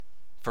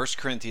1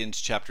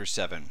 Corinthians chapter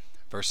 7,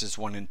 verses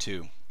 1 and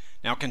 2.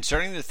 Now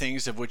concerning the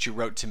things of which you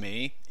wrote to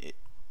me,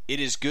 it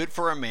is good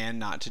for a man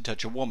not to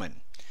touch a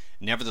woman.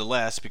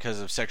 Nevertheless, because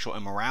of sexual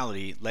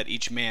immorality, let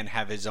each man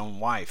have his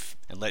own wife,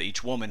 and let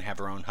each woman have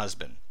her own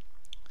husband.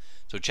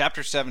 So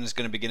chapter 7 is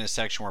going to begin a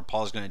section where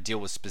Paul is going to deal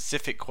with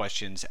specific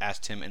questions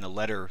asked him in a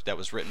letter that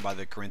was written by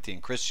the Corinthian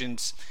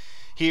Christians.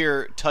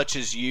 Here, touch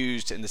is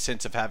used in the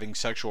sense of having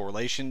sexual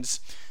relations.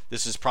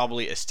 This is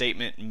probably a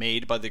statement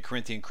made by the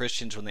Corinthian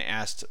Christians when they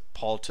asked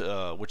Paul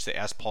to, which they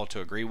asked Paul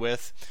to agree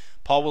with.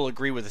 Paul will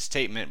agree with the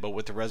statement, but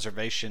with the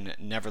reservation,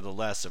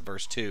 nevertheless, of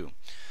verse 2.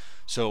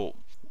 So,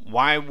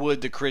 why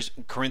would the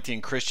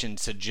Corinthian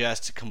Christians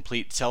suggest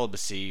complete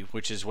celibacy,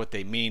 which is what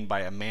they mean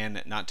by a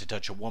man not to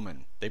touch a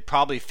woman? They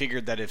probably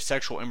figured that if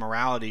sexual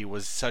immorality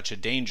was such a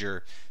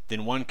danger,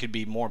 then one could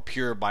be more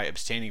pure by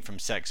abstaining from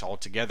sex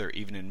altogether,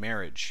 even in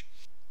marriage.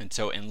 And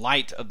so, in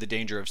light of the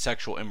danger of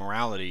sexual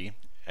immorality,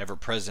 ever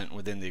present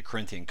within the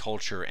Corinthian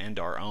culture and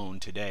our own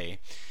today,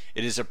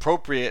 it is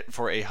appropriate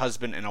for a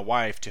husband and a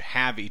wife to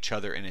have each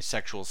other in a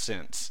sexual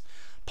sense.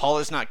 Paul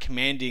is not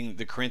commanding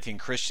the Corinthian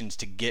Christians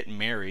to get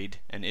married,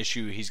 an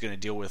issue he's going to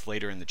deal with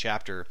later in the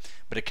chapter,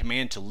 but a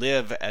command to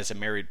live as a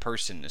married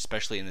person,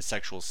 especially in the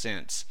sexual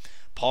sense.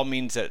 Paul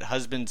means that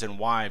husbands and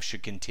wives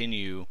should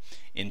continue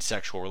in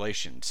sexual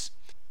relations.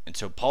 And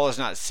so Paul is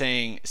not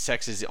saying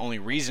sex is the only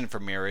reason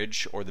for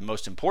marriage or the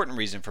most important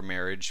reason for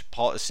marriage.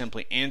 Paul is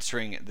simply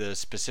answering the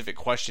specific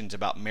questions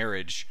about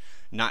marriage,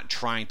 not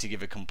trying to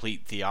give a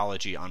complete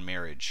theology on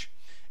marriage.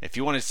 If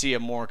you want to see a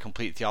more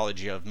complete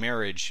theology of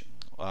marriage,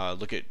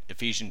 look at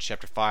Ephesians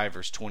chapter 5,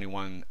 verse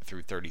 21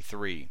 through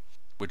 33,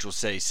 which will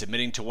say,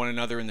 submitting to one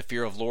another in the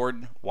fear of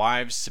Lord.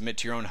 Wives, submit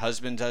to your own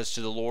husbands as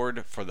to the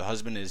Lord, for the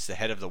husband is the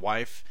head of the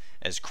wife,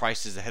 as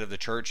Christ is the head of the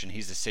church, and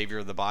he's the Savior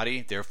of the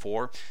body.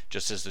 Therefore,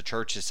 just as the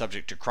church is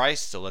subject to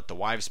Christ, so let the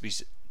wives be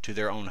to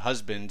their own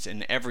husbands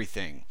in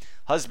everything.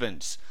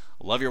 Husbands,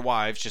 love your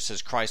wives, just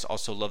as Christ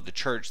also loved the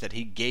church, that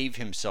he gave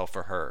himself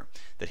for her,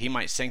 that he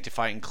might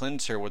sanctify and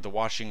cleanse her with the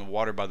washing of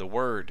water by the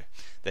word,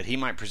 that he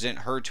might present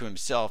her to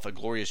himself a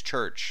glorious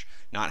church,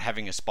 not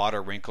having a spot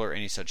or wrinkle or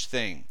any such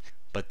thing,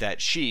 but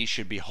that she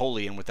should be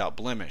holy and without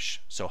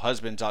blemish. So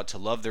husbands ought to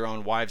love their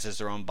own wives as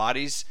their own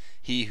bodies.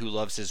 He who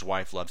loves his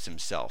wife loves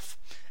himself.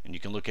 And you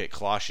can look at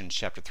Colossians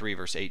chapter 3,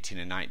 verse 18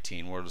 and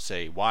 19, where it'll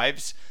say,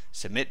 wives,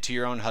 submit to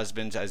your own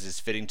husbands as is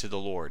fitting to the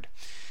Lord.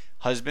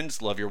 Husbands,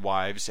 love your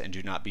wives and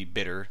do not be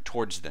bitter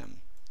towards them.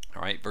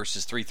 All right,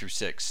 verses 3 through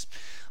 6.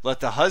 Let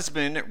the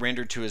husband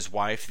render to his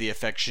wife the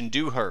affection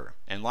due her,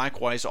 and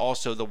likewise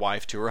also the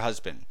wife to her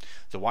husband.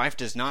 The wife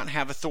does not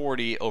have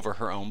authority over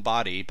her own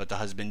body, but the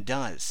husband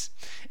does.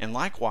 And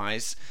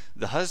likewise,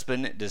 the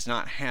husband does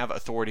not have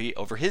authority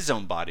over his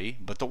own body,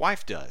 but the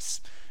wife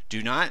does.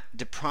 Do not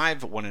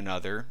deprive one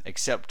another,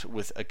 except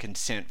with a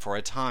consent for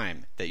a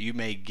time, that you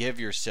may give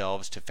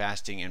yourselves to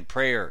fasting and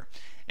prayer,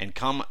 and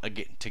come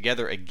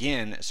together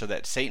again, so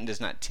that Satan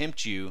does not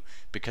tempt you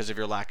because of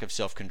your lack of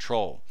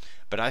self-control.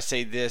 But I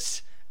say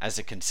this as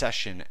a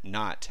concession,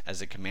 not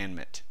as a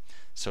commandment.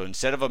 So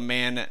instead of a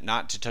man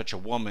not to touch a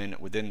woman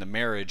within the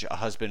marriage, a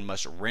husband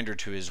must render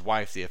to his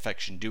wife the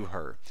affection due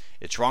her.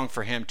 It's wrong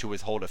for him to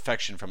withhold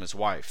affection from his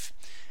wife.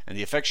 And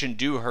the affection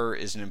due her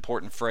is an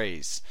important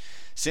phrase.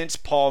 Since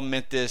Paul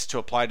meant this to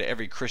apply to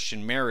every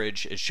Christian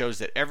marriage, it shows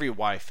that every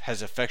wife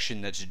has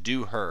affection that's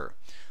due her.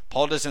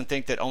 Paul doesn't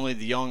think that only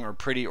the young or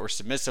pretty or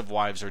submissive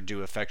wives are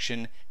due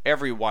affection.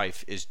 Every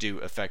wife is due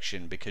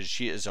affection because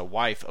she is a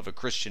wife of a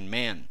Christian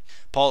man.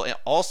 Paul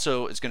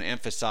also is going to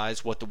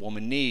emphasize what the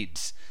woman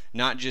needs,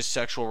 not just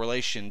sexual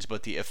relations,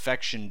 but the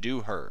affection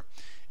due her.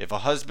 If a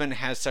husband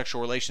has sexual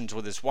relations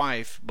with his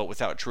wife, but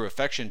without true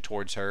affection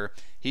towards her,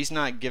 he's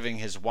not giving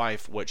his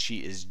wife what she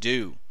is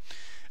due.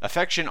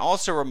 Affection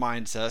also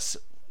reminds us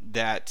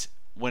that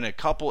when a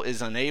couple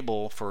is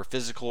unable for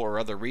physical or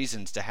other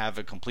reasons to have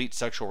a complete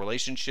sexual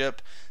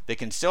relationship, they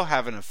can still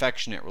have an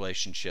affectionate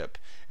relationship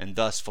and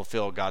thus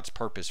fulfill God's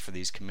purpose for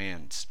these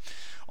commands.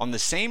 On the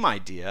same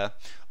idea,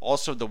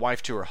 also the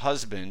wife to her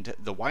husband,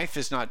 the wife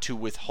is not to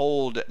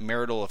withhold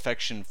marital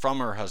affection from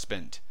her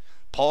husband.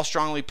 Paul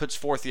strongly puts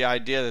forth the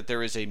idea that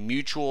there is a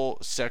mutual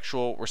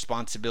sexual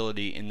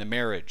responsibility in the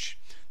marriage.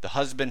 The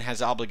husband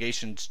has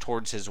obligations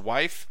towards his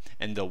wife,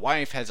 and the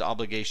wife has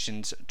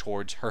obligations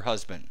towards her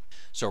husband.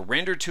 So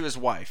render to his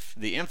wife.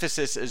 The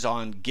emphasis is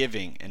on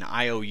giving, an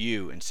I owe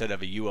you instead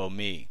of a you owe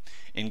me.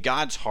 In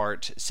God's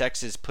heart,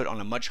 sex is put on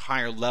a much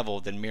higher level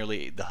than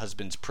merely the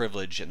husband's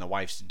privilege and the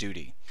wife's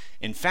duty.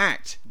 In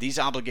fact, these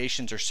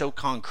obligations are so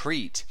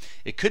concrete,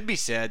 it could be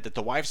said that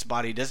the wife's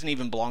body doesn't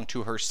even belong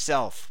to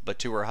herself, but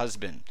to her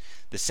husband.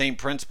 The same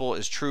principle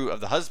is true of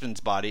the husband's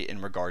body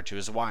in regard to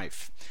his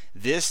wife.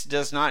 This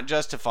does not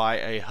justify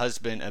a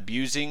husband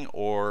abusing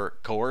or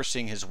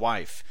coercing his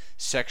wife,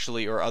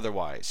 sexually or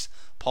otherwise.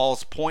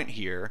 Paul's point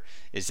here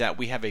is that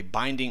we have a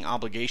binding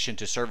obligation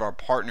to serve our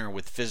partner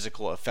with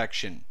physical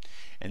affection.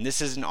 And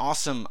this is an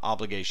awesome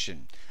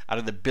obligation. Out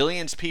of the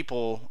billions of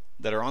people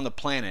that are on the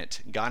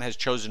planet, God has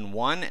chosen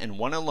one and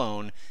one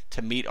alone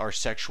to meet our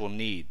sexual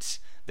needs.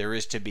 There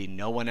is to be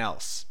no one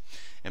else.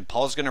 And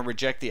Paul's going to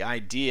reject the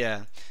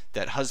idea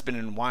that husband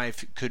and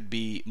wife could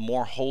be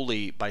more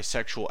holy by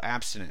sexual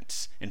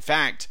abstinence. In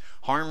fact,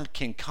 harm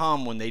can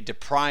come when they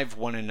deprive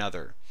one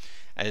another,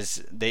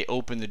 as they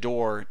open the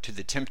door to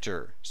the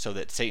tempter so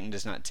that Satan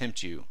does not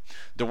tempt you.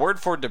 The word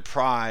for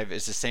deprive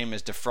is the same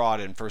as defraud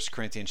in 1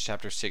 Corinthians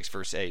chapter 6,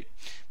 verse 8.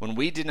 When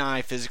we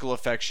deny physical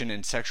affection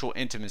and sexual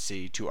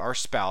intimacy to our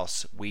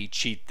spouse, we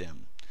cheat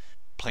them.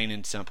 Plain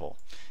and simple.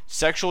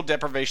 Sexual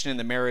deprivation in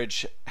the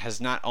marriage has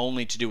not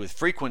only to do with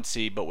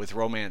frequency, but with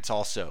romance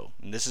also.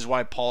 And this is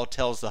why Paul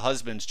tells the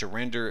husbands to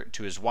render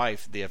to his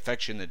wife the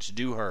affection that's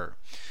due her.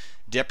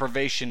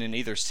 Deprivation in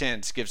either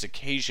sense gives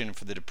occasion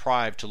for the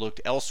deprived to look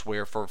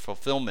elsewhere for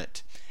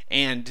fulfillment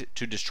and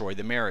to destroy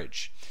the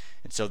marriage.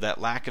 And so that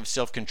lack of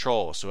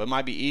self-control. So it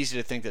might be easy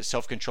to think that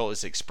self-control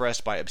is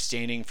expressed by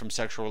abstaining from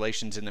sexual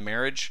relations in the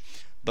marriage.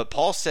 But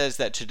Paul says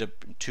that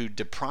to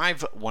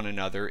deprive one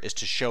another is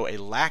to show a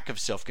lack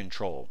of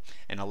self-control,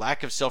 and a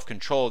lack of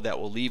self-control that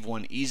will leave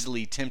one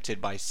easily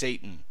tempted by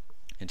Satan.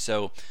 And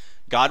so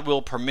God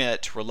will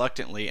permit,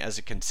 reluctantly as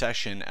a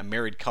concession, a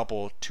married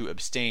couple to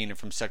abstain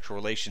from sexual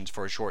relations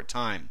for a short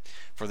time,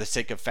 for the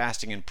sake of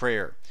fasting and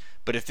prayer.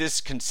 But if this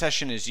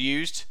concession is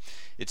used,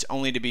 it's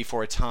only to be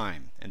for a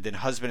time, and then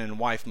husband and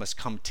wife must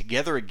come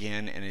together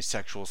again in a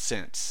sexual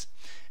sense.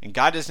 And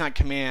God does not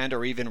command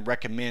or even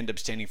recommend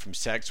abstaining from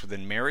sex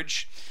within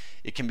marriage.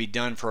 It can be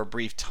done for a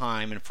brief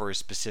time and for a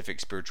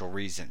specific spiritual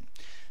reason.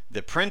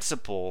 The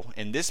principle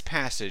in this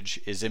passage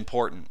is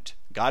important.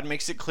 God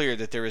makes it clear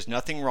that there is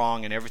nothing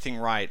wrong and everything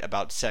right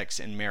about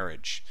sex in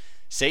marriage.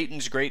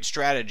 Satan's great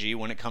strategy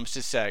when it comes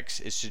to sex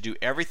is to do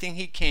everything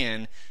he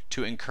can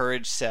to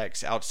encourage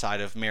sex outside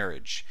of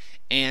marriage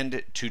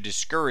and to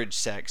discourage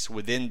sex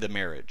within the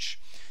marriage.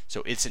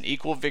 So it's an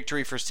equal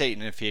victory for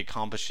Satan if he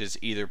accomplishes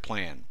either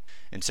plan.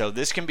 And so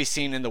this can be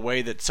seen in the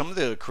way that some of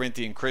the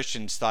Corinthian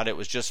Christians thought it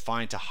was just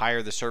fine to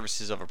hire the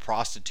services of a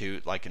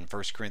prostitute, like in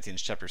 1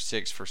 Corinthians chapter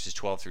 6, verses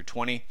 12 through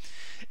 20.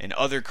 And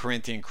other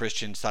Corinthian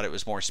Christians thought it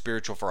was more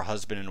spiritual for a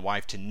husband and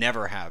wife to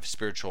never have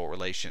spiritual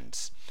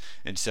relations.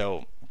 And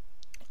so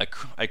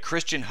a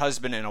Christian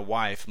husband and a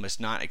wife must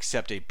not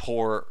accept a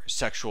poor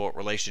sexual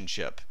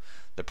relationship.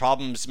 The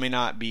problems may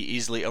not be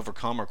easily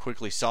overcome or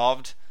quickly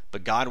solved,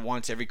 but God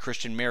wants every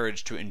Christian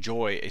marriage to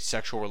enjoy a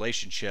sexual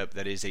relationship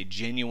that is a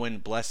genuine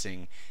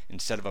blessing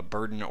instead of a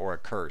burden or a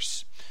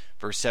curse.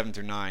 Verse 7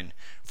 through 9.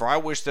 For I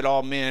wish that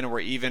all men were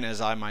even as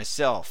I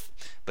myself,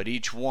 but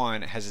each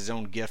one has his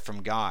own gift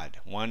from God,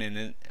 one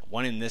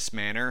in this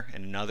manner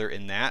and another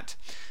in that.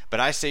 But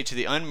I say to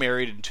the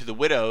unmarried and to the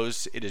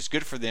widows, it is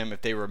good for them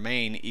if they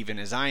remain even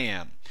as I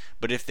am.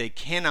 But if they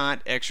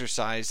cannot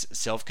exercise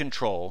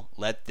self-control,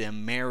 let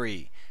them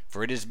marry,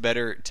 for it is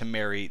better to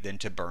marry than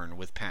to burn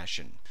with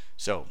passion.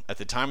 So, at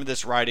the time of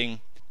this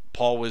writing,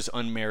 Paul was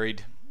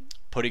unmarried,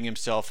 putting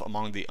himself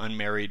among the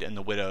unmarried and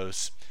the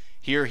widows.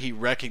 Here he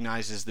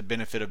recognizes the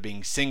benefit of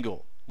being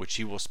single, which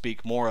he will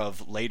speak more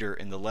of later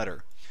in the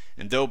letter.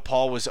 And though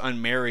Paul was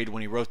unmarried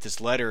when he wrote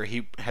this letter,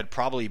 he had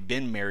probably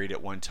been married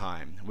at one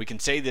time. We can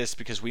say this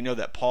because we know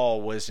that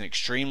Paul was an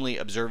extremely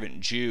observant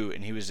Jew,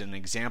 and he was an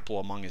example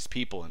among his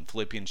people in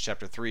Philippians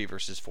chapter 3,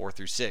 verses 4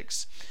 through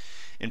 6.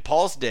 In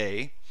Paul's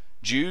day,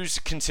 Jews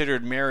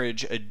considered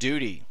marriage a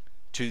duty,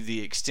 to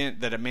the extent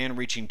that a man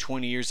reaching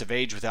 20 years of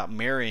age without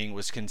marrying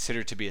was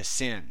considered to be a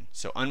sin.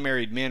 So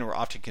unmarried men were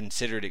often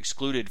considered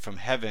excluded from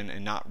heaven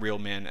and not real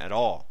men at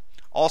all.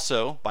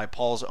 Also, by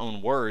Paul's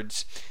own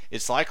words,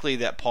 it's likely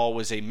that Paul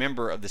was a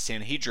member of the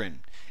Sanhedrin.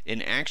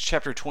 In Acts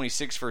chapter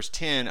 26, verse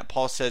 10,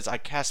 Paul says, I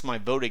cast my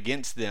vote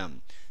against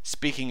them,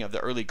 speaking of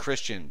the early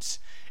Christians.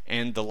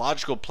 And the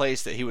logical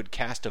place that he would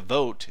cast a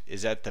vote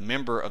is at the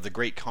member of the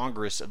great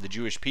congress of the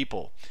Jewish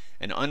people.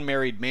 An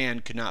unmarried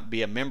man could not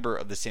be a member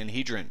of the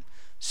Sanhedrin.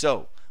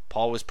 So,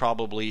 Paul was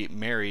probably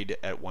married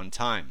at one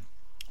time.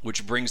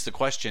 Which brings the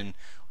question,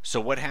 so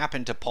what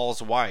happened to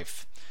Paul's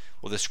wife?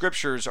 Well, the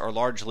scriptures are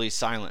largely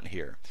silent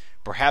here.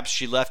 Perhaps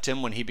she left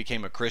him when he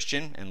became a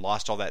Christian and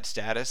lost all that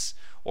status,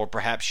 or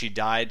perhaps she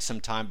died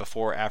sometime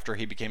before or after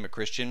he became a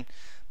Christian.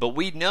 But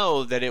we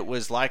know that it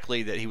was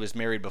likely that he was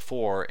married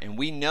before, and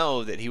we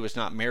know that he was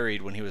not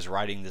married when he was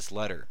writing this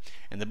letter.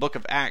 And the book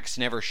of Acts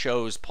never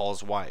shows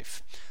Paul's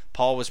wife.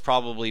 Paul was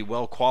probably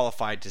well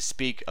qualified to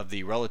speak of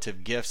the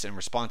relative gifts and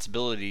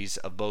responsibilities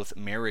of both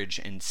marriage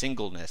and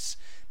singleness,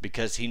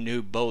 because he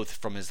knew both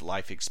from his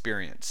life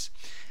experience.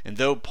 And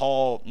though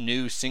Paul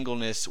knew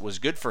singleness was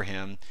good for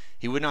him,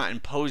 he would not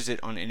impose it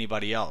on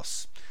anybody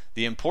else.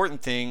 The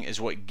important thing is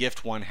what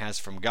gift one has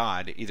from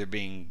God, either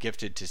being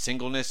gifted to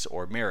singleness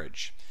or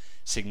marriage.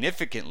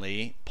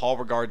 Significantly, Paul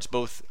regards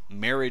both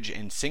marriage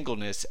and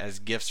singleness as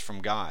gifts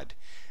from God.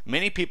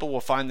 Many people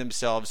will find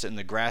themselves in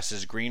the grass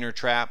is greener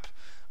trap,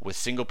 with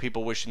single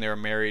people wishing they were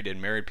married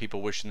and married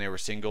people wishing they were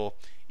single.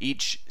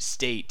 Each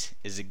state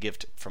is a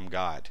gift from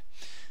God.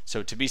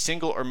 So to be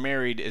single or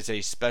married is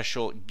a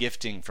special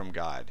gifting from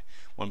God.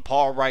 When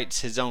Paul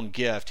writes his own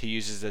gift, he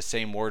uses the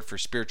same word for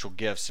spiritual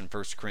gifts in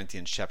 1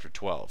 Corinthians chapter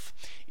 12.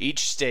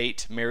 Each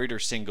state, married or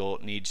single,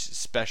 needs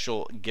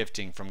special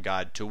gifting from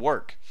God to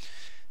work.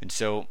 And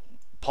so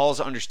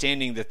Paul's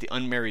understanding that the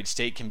unmarried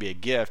state can be a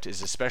gift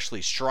is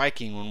especially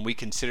striking when we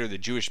consider the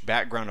Jewish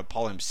background of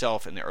Paul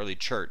himself in the early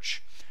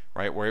church,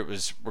 right, where it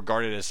was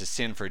regarded as a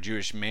sin for a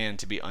Jewish man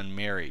to be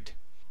unmarried.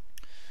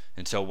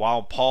 And so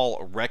while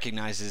Paul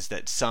recognizes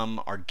that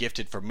some are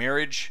gifted for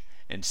marriage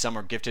and some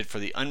are gifted for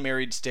the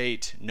unmarried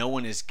state, no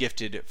one is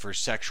gifted for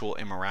sexual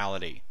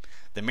immorality.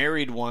 The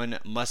married one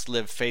must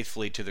live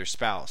faithfully to their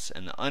spouse,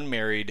 and the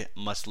unmarried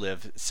must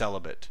live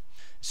celibate.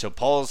 So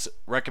Paul's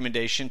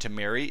recommendation to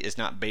marry is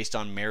not based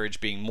on marriage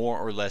being more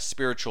or less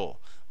spiritual,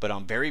 but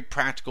on very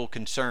practical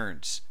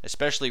concerns,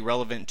 especially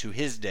relevant to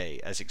his day,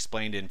 as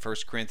explained in 1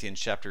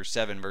 Corinthians chapter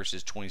 7,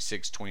 verses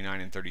 26,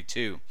 29, and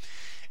 32.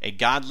 A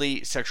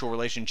godly sexual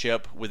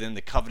relationship within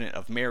the covenant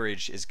of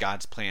marriage is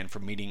God's plan for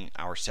meeting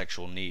our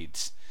sexual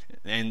needs.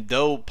 And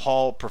though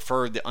Paul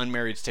preferred the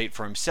unmarried state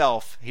for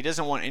himself, he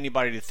doesn't want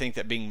anybody to think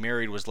that being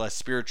married was less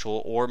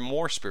spiritual or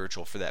more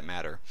spiritual for that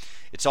matter.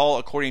 It's all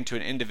according to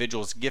an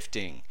individual's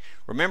gifting.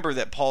 Remember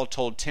that Paul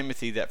told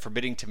Timothy that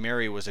forbidding to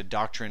marry was a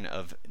doctrine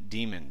of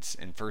demons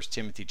in 1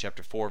 Timothy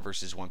chapter 4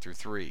 verses 1 through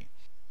 3.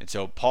 And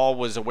so Paul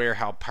was aware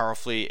how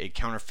powerfully a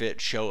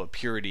counterfeit show of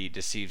purity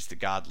deceives the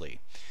godly.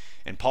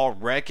 And Paul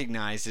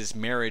recognizes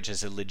marriage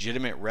as a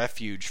legitimate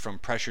refuge from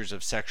pressures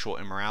of sexual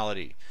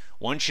immorality.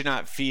 One should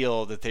not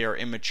feel that they are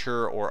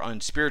immature or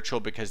unspiritual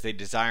because they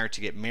desire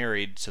to get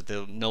married so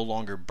they'll no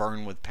longer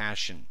burn with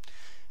passion.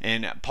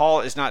 And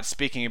Paul is not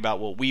speaking about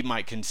what we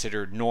might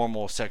consider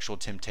normal sexual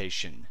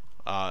temptation.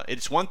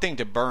 It's one thing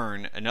to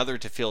burn, another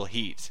to feel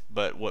heat,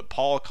 but what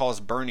Paul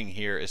calls burning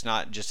here is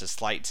not just a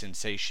slight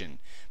sensation,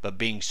 but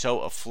being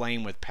so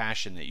aflame with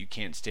passion that you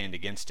can't stand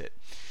against it.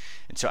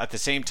 And so at the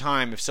same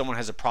time, if someone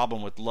has a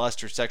problem with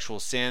lust or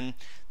sexual sin,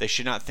 they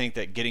should not think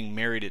that getting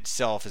married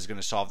itself is going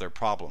to solve their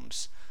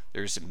problems.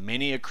 There's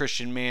many a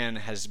Christian man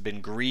has been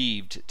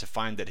grieved to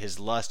find that his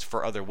lust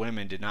for other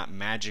women did not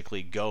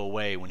magically go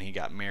away when he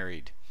got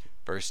married.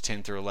 Verse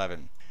 10 through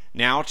 11.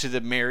 Now to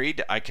the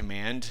married I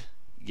command,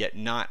 yet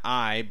not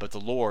I, but the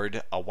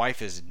Lord, a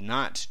wife is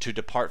not to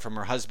depart from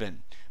her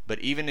husband. But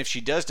even if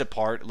she does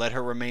depart, let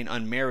her remain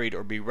unmarried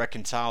or be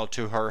reconciled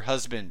to her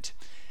husband.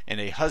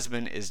 And a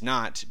husband is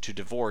not to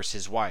divorce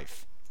his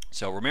wife.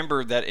 So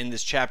remember that in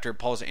this chapter,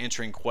 Paul's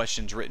answering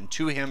questions written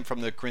to him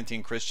from the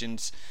Corinthian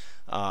Christians.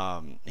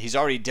 He's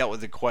already dealt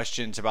with the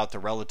questions about the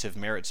relative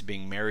merits of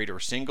being married or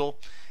single,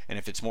 and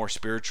if it's more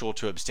spiritual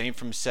to abstain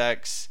from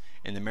sex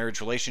in the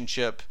marriage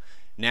relationship.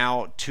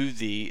 Now, to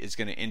thee is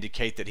going to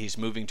indicate that he's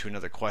moving to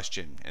another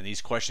question, and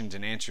these questions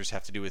and answers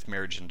have to do with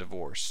marriage and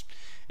divorce.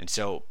 And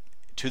so,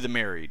 to the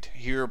married.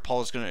 Here,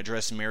 Paul is going to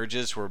address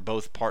marriages where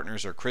both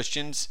partners are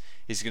Christians.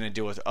 He's going to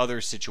deal with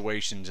other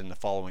situations in the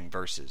following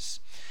verses.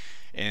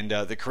 And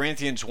the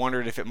Corinthians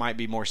wondered if it might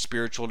be more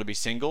spiritual to be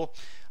single,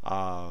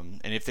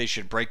 and if they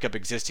should break up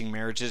existing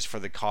marriages for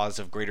the cause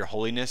of greater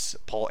holiness.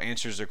 Paul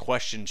answers their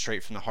question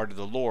straight from the heart of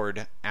the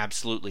Lord,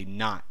 absolutely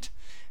not.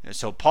 And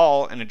so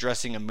Paul, in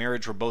addressing a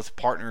marriage where both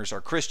partners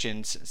are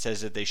Christians, says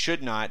that they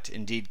should not,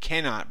 indeed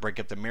cannot, break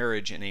up the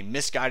marriage in a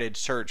misguided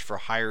search for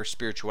higher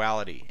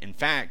spirituality. In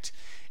fact,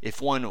 if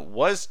one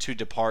was to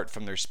depart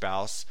from their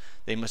spouse,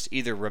 they must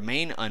either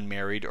remain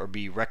unmarried or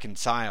be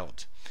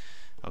reconciled.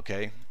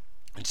 Okay?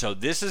 And so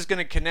this is going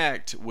to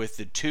connect with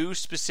the two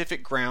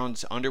specific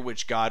grounds under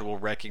which God will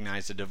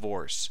recognize a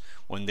divorce.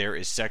 When there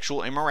is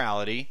sexual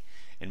immorality,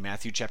 in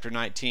Matthew chapter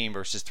 19,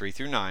 verses 3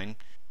 through 9,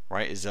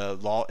 right? Is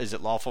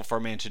it lawful for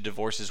a man to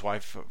divorce his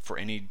wife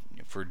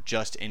for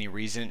just any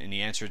reason? And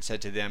he answered and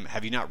said to them,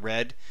 have you not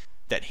read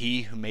that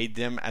he who made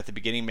them at the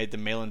beginning made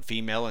them male and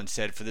female, and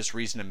said, for this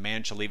reason a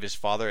man shall leave his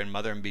father and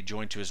mother and be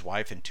joined to his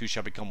wife, and two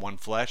shall become one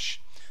flesh?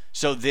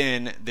 So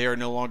then they are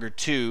no longer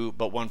two,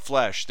 but one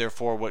flesh.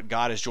 Therefore what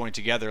God has joined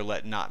together,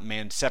 let not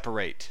man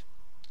separate.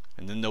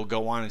 And then they'll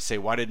go on and say,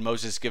 why did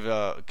Moses give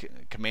a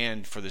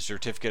command for the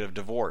certificate of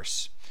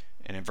divorce?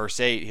 And in verse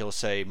 8, he'll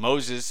say,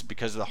 Moses,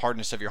 because of the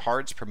hardness of your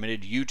hearts,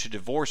 permitted you to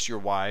divorce your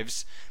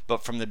wives,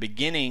 but from the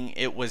beginning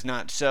it was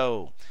not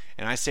so.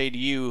 And I say to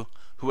you,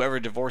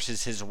 whoever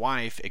divorces his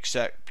wife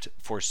except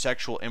for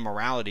sexual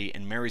immorality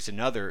and marries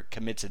another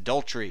commits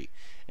adultery,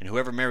 and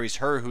whoever marries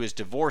her who is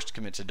divorced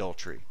commits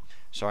adultery.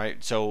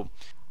 So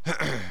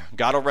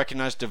God will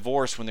recognize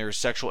divorce when there is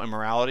sexual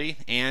immorality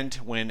and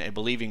when a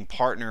believing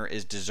partner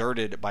is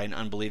deserted by an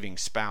unbelieving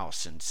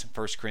spouse in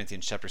 1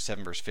 Corinthians chapter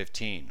 7 verse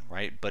 15,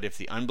 right? But if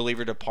the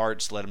unbeliever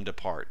departs, let him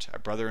depart. A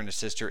brother and a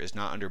sister is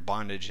not under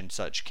bondage in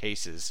such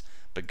cases,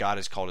 but God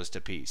has called us to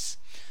peace.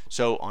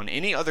 So on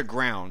any other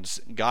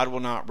grounds, God will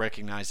not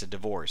recognize a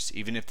divorce,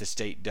 even if the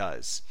state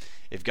does.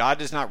 If God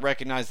does not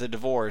recognize the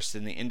divorce,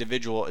 then the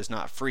individual is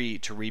not free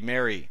to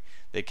remarry.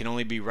 They can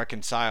only be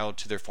reconciled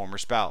to their former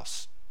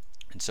spouse.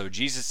 And so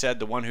Jesus said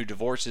the one who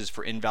divorces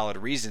for invalid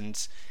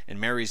reasons and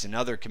marries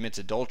another commits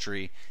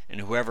adultery,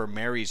 and whoever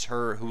marries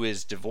her who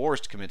is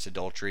divorced commits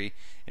adultery,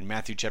 in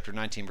Matthew chapter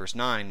 19 verse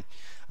 9.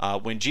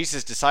 When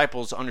Jesus'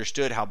 disciples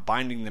understood how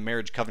binding the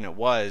marriage covenant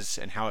was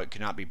and how it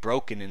could not be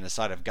broken in the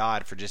sight of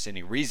God for just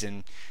any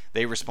reason,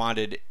 they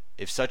responded,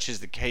 if such is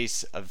the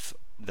case of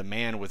the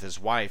man with his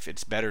wife,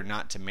 it's better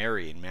not to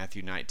marry in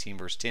Matthew 19,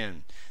 verse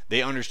 10.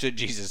 They understood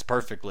Jesus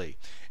perfectly,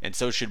 and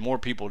so should more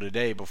people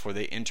today before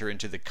they enter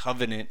into the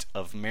covenant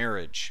of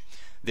marriage.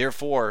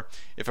 Therefore,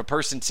 if a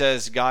person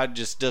says, God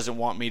just doesn't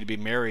want me to be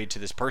married to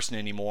this person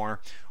anymore,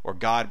 or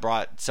God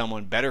brought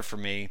someone better for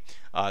me,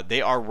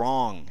 they are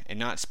wrong and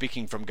not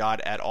speaking from God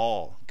at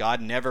all.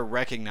 God never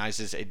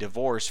recognizes a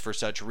divorce for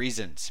such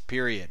reasons,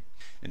 period.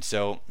 And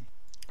so,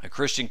 a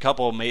Christian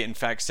couple may in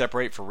fact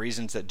separate for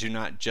reasons that do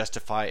not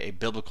justify a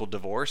biblical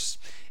divorce.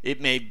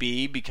 It may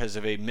be because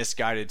of a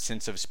misguided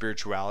sense of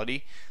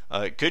spirituality.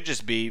 It could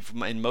just be,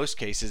 in most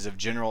cases, of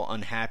general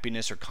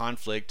unhappiness or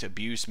conflict,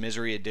 abuse,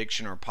 misery,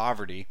 addiction, or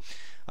poverty.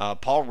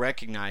 Paul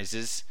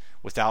recognizes,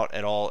 without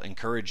at all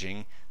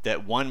encouraging,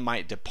 that one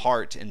might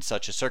depart in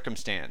such a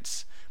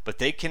circumstance. But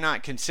they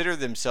cannot consider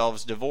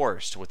themselves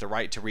divorced with the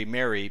right to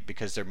remarry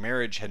because their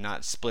marriage had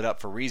not split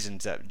up for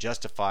reasons that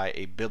justify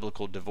a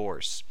biblical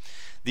divorce.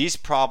 These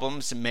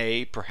problems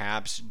may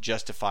perhaps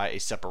justify a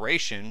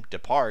separation,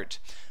 depart,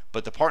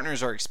 but the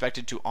partners are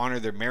expected to honor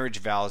their marriage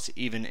vows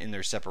even in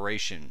their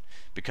separation,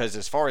 because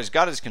as far as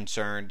God is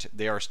concerned,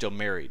 they are still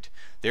married.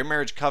 Their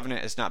marriage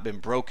covenant has not been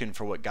broken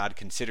for what God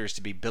considers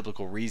to be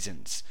biblical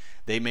reasons.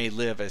 They may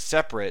live as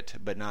separate,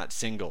 but not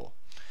single.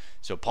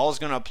 So Paul is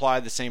going to apply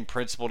the same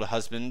principle to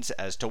husbands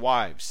as to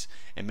wives,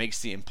 and makes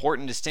the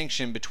important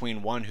distinction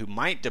between one who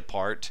might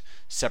depart,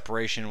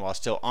 separation while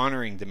still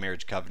honoring the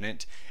marriage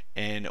covenant,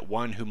 and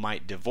one who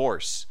might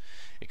divorce.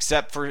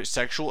 Except for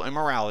sexual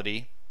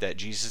immorality that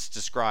Jesus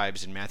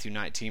describes in Matthew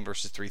 19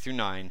 verses 3 through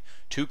 9,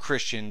 two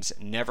Christians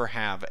never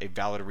have a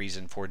valid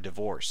reason for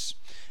divorce.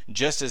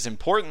 Just as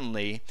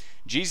importantly,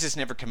 Jesus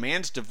never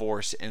commands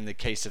divorce in the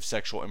case of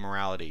sexual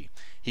immorality.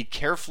 He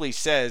carefully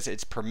says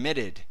it's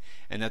permitted,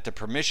 and that the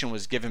permission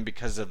was given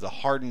because of the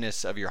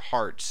hardness of your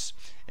hearts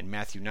in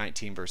Matthew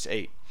 19 verse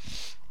 8.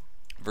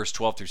 Verse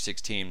 12 through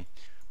 16.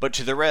 But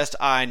to the rest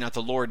I, not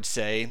the Lord,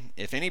 say,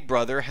 if any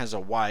brother has a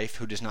wife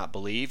who does not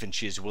believe, and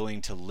she is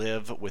willing to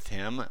live with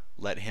him,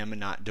 let him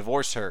not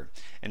divorce her.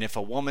 And if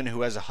a woman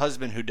who has a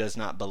husband who does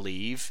not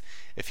believe,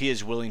 if he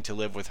is willing to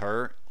live with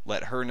her,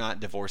 let her not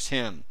divorce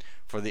him.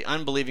 For the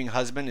unbelieving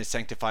husband is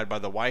sanctified by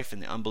the wife,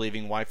 and the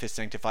unbelieving wife is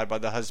sanctified by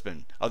the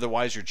husband.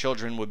 Otherwise your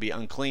children would be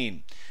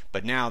unclean,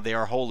 but now they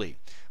are holy.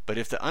 But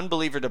if the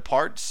unbeliever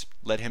departs,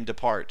 let him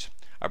depart.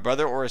 A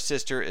brother or a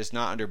sister is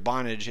not under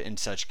bondage in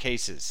such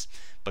cases.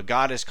 But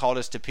God has called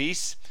us to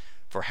peace.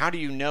 For how do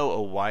you know,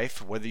 O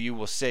wife, whether you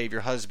will save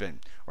your husband?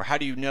 Or how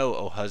do you know,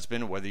 O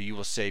husband, whether you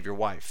will save your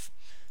wife?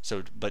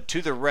 But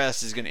to the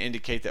rest is going to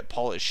indicate that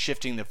Paul is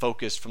shifting the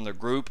focus from the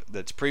group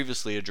that's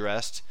previously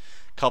addressed,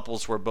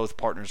 couples where both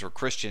partners were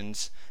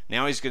Christians.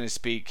 Now he's going to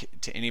speak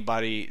to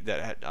anybody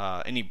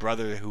any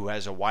brother who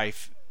has a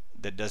wife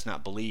that does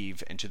not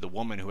believe, and to the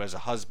woman who has a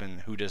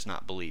husband who does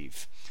not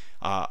believe.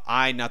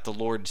 I, not the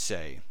Lord,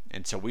 say.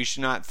 And so we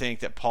should not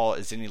think that Paul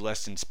is any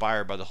less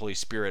inspired by the Holy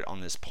Spirit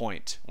on this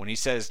point. When he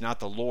says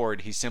not the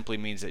Lord, he simply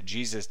means that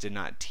Jesus did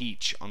not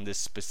teach on this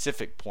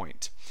specific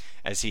point,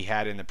 as he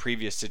had in the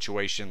previous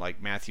situation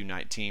like Matthew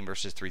 19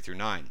 verses 3 through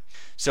 9.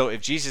 So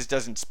if Jesus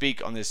doesn't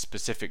speak on this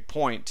specific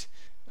point,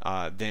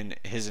 then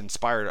his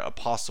inspired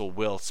apostle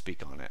will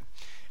speak on it.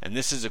 And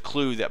this is a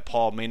clue that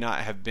Paul may not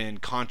have been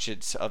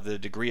conscious of the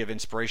degree of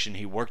inspiration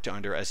he worked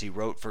under as he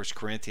wrote 1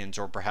 Corinthians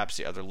or perhaps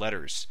the other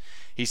letters.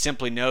 He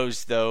simply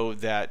knows, though,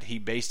 that he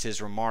based his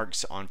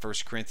remarks on 1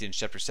 Corinthians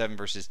chapter 7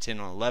 verses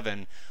 10 and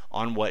 11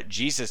 on what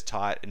Jesus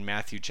taught in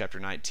Matthew chapter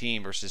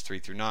 19 verses 3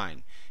 through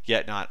 9.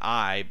 Yet not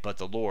I, but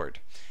the Lord.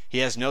 He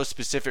has no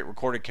specific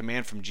recorded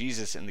command from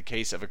Jesus in the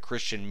case of a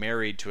Christian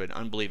married to an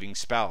unbelieving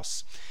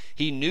spouse.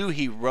 He knew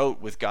he wrote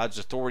with God's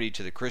authority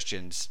to the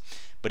Christians,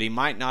 but he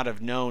might not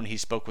have known he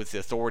spoke with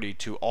authority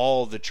to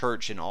all the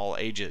church in all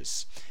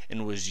ages,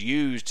 and was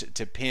used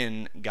to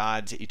pen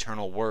God's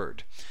eternal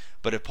word.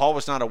 But if Paul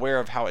was not aware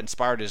of how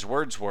inspired his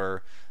words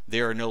were, they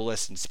are no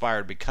less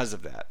inspired because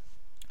of that.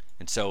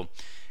 And so,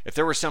 if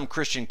there were some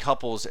Christian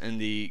couples in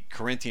the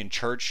Corinthian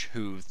church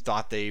who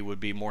thought they would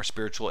be more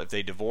spiritual if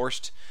they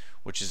divorced,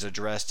 which is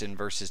addressed in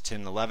verses 10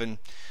 and 11,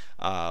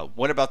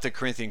 what about the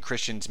Corinthian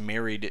Christians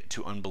married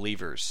to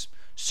unbelievers?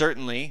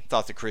 Certainly,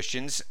 thought the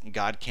Christians,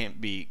 God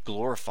can't be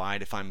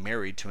glorified if I'm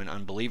married to an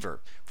unbeliever.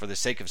 For the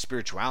sake of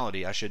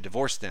spirituality, I should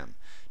divorce them.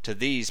 To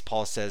these,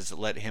 Paul says,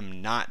 let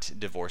him not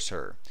divorce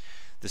her.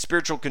 The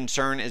spiritual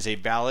concern is a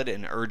valid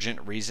and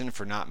urgent reason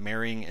for not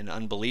marrying an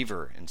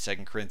unbeliever in 2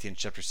 Corinthians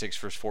chapter 6,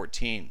 verse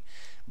 14.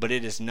 But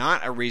it is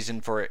not a reason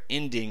for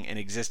ending an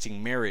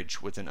existing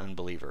marriage with an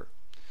unbeliever.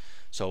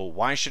 So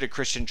why should a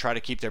Christian try to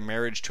keep their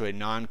marriage to a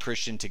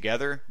non-Christian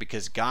together?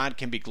 Because God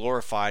can be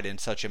glorified in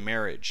such a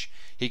marriage.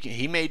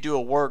 He may do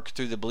a work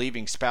through the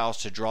believing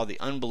spouse to draw the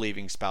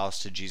unbelieving spouse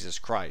to Jesus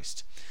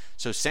Christ.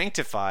 So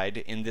sanctified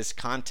in this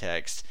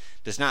context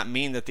does not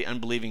mean that the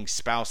unbelieving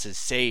spouse is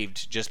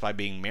saved just by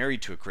being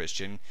married to a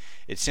Christian.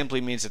 It simply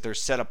means that they're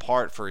set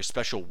apart for a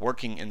special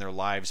working in their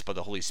lives by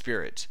the Holy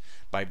Spirit,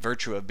 by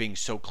virtue of being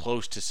so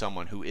close to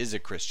someone who is a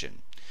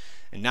Christian.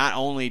 And not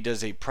only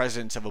does a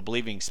presence of a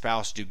believing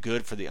spouse do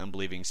good for the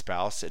unbelieving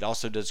spouse, it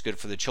also does good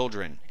for the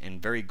children,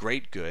 and very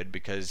great good,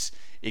 because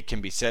it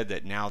can be said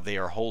that now they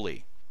are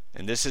holy.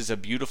 And this is a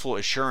beautiful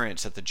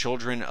assurance that the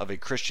children of a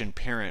Christian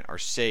parent are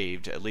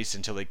saved, at least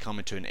until they come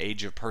into an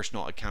age of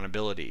personal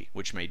accountability,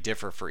 which may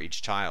differ for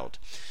each child.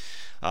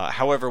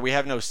 However, we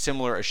have no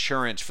similar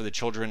assurance for the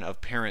children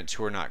of parents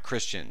who are not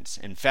Christians.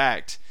 In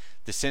fact,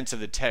 the sense of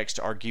the text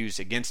argues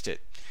against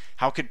it.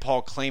 How could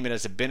Paul claim it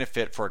as a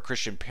benefit for a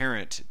Christian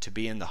parent to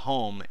be in the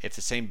home if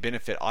the same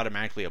benefit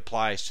automatically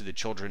applies to the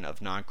children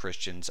of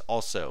non-Christians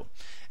also?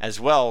 As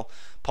well,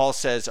 Paul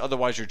says,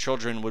 otherwise your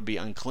children would be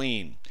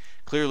unclean,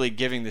 clearly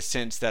giving the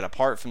sense that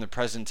apart from the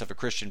presence of a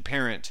Christian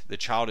parent, the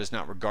child is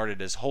not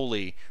regarded as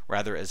holy,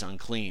 rather as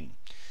unclean.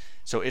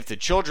 So if the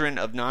children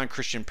of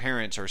non-Christian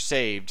parents are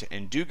saved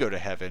and do go to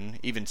heaven,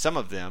 even some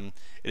of them,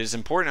 it is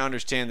important to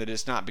understand that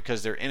it's not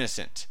because they're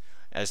innocent.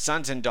 As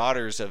sons and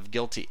daughters of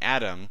guilty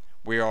Adam,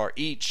 we are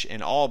each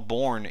and all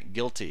born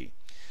guilty.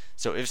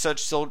 So if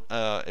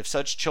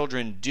such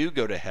children do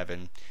go to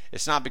heaven,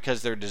 it's not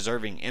because they're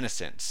deserving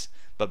innocence,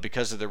 but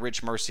because of the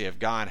rich mercy of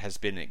God has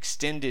been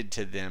extended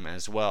to them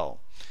as well.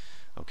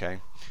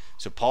 Okay?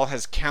 So Paul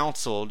has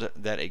counseled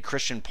that a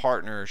Christian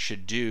partner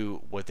should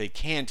do what they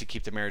can to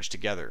keep the marriage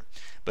together.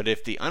 But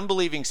if the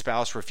unbelieving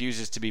spouse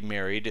refuses to be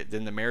married,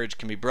 then the marriage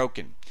can be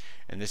broken.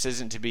 And this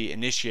isn't to be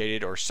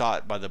initiated or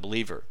sought by the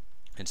believer.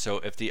 And so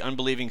if the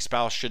unbelieving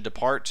spouse should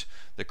depart,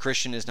 the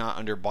Christian is not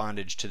under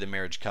bondage to the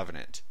marriage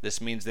covenant. This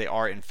means they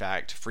are, in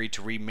fact, free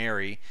to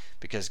remarry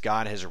because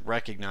God has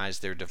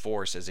recognized their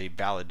divorce as a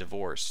valid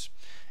divorce.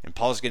 And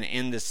Paul's going to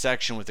end this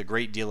section with a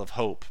great deal of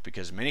hope,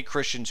 because many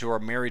Christians who are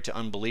married to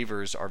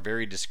unbelievers are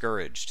very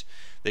discouraged.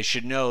 They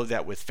should know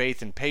that with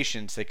faith and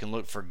patience, they can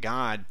look for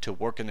God to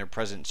work in their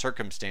present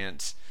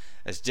circumstance,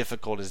 as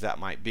difficult as that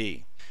might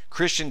be.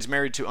 Christians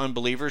married to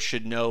unbelievers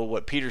should know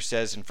what Peter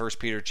says in 1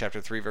 Peter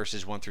chapter 3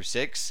 verses 1 through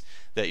 6,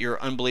 that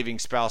your unbelieving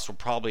spouse will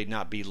probably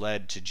not be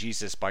led to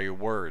Jesus by your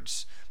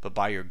words, but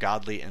by your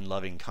godly and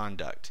loving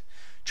conduct.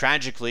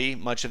 Tragically,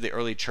 much of the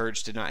early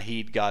church did not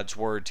heed God's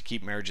word to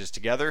keep marriages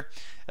together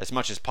as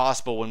much as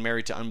possible when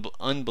married to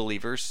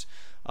unbelievers.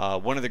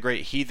 One of the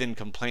great heathen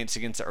complaints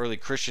against the early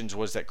Christians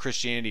was that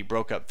Christianity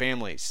broke up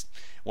families.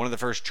 One of the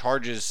first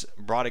charges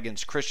brought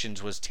against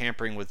Christians was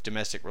tampering with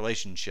domestic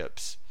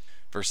relationships.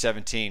 Verse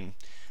 17,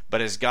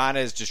 but as God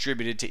has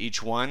distributed to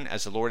each one,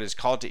 as the Lord has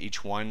called to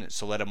each one,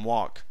 so let him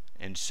walk.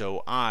 And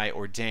so I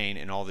ordain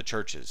in all the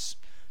churches.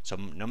 So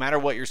no matter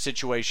what your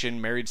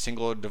situation, married,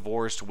 single,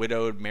 divorced,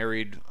 widowed,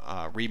 married,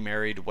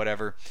 remarried,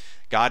 whatever,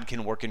 God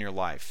can work in your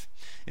life.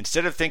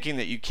 Instead of thinking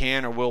that you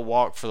can or will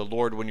walk for the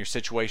Lord when your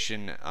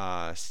situation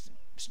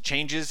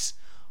changes,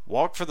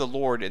 walk for the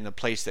Lord in the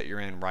place that you're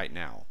in right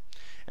now.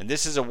 And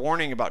this is a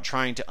warning about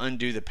trying to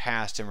undo the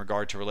past in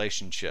regard to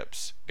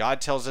relationships. God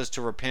tells us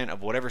to repent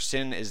of whatever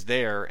sin is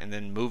there and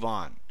then move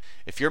on.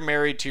 If you're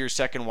married to your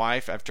second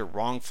wife after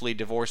wrongfully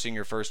divorcing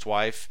your first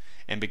wife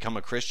and become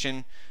a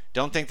Christian,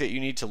 don't think that you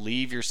need to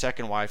leave your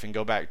second wife and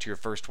go back to your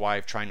first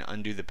wife trying to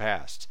undo the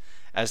past.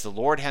 As the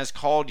Lord has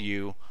called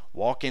you,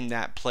 walk in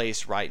that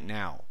place right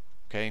now.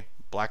 Okay?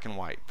 Black and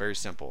white. Very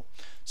simple.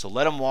 So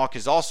let him walk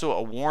is also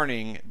a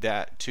warning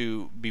that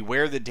to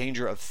beware the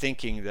danger of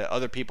thinking that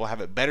other people have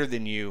it better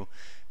than you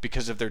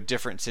because of their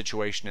different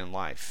situation in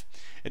life.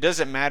 It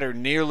doesn't matter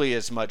nearly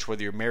as much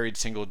whether you're married,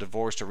 single,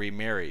 divorced, or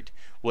remarried.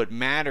 What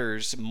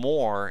matters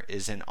more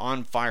is an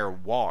on-fire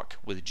walk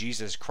with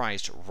Jesus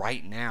Christ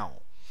right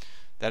now.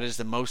 That is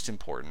the most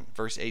important.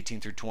 Verse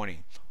 18 through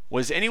 20.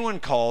 Was anyone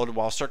called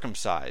while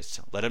circumcised?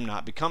 Let him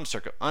not become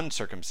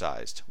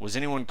uncircumcised. Was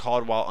anyone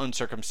called while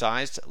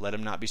uncircumcised? Let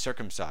him not be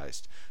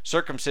circumcised.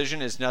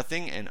 Circumcision is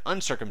nothing, and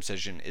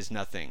uncircumcision is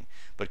nothing.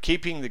 But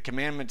keeping the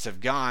commandments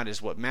of God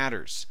is what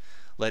matters.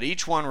 Let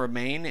each one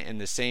remain in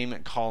the same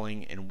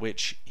calling in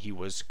which he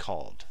was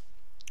called.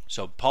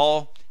 So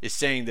Paul is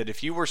saying that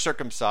if you were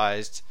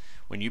circumcised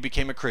when you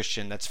became a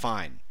Christian, that's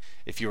fine.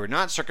 If you were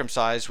not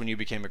circumcised when you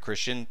became a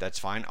Christian, that's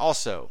fine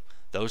also.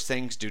 Those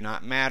things do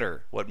not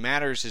matter. What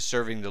matters is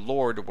serving the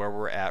Lord where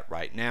we're at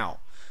right now.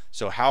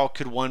 So how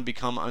could one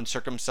become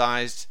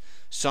uncircumcised?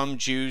 Some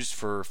Jews,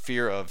 for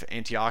fear of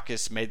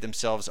Antiochus, made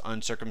themselves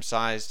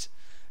uncircumcised.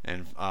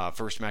 And 1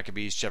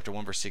 Maccabees chapter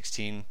 1 verse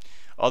 16.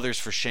 Others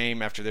for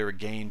shame after they were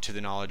gained to the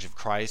knowledge of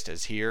Christ,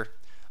 as here.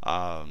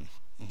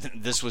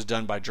 This was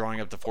done by drawing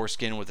up the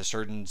foreskin with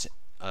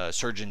a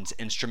surgeon's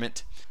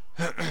instrument.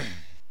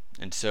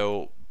 And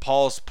so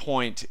Paul's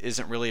point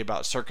isn't really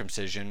about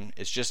circumcision,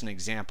 it's just an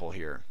example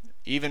here.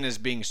 Even as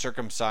being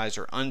circumcised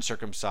or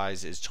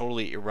uncircumcised is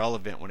totally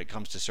irrelevant when it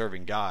comes to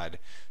serving God,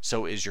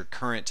 so is your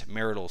current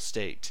marital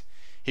state.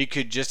 He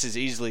could just as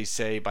easily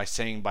say by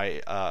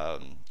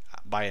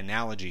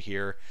analogy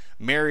here,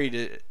 married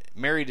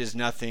is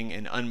nothing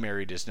and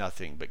unmarried is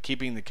nothing, but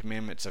keeping the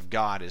commandments of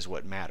God is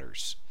what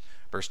matters.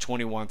 Verse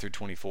 21 through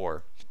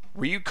 24.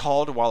 Were you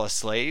called while a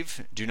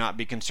slave? Do not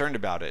be concerned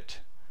about it.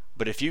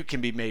 But if you can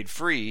be made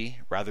free,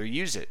 rather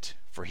use it.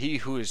 For he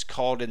who is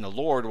called in the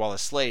Lord while a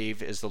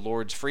slave is the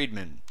Lord's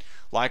freedman.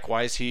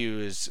 Likewise, he who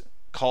is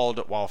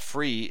called while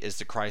free is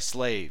the Christ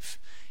slave.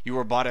 You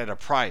were bought at a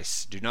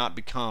price. Do not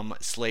become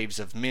slaves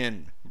of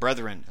men.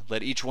 Brethren,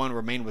 let each one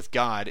remain with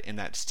God in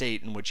that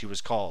state in which he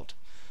was called.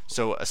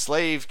 So a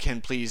slave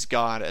can please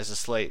God as a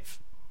slave.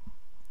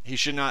 He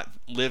should not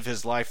live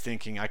his life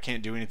thinking, I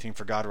can't do anything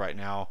for God right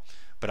now,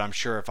 but I'm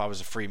sure if I was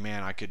a free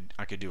man, I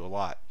could do a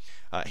lot.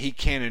 He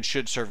can and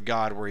should serve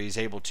God where he's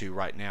able to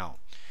right now.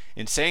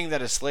 In saying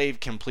that a slave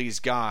can please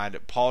God,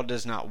 Paul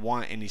does not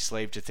want any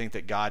slave to think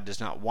that God does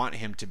not want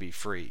him to be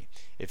free.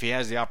 If he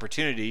has the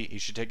opportunity, he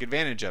should take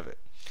advantage of it.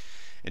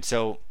 And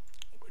so,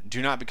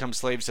 do not become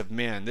slaves of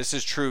men. This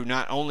is true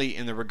not only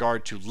in the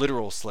regard to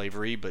literal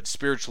slavery, but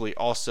spiritually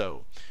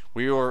also.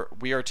 We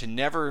are to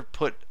never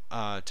put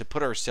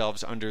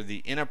ourselves under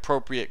the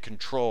inappropriate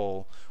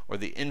control or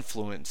the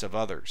influence of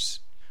others.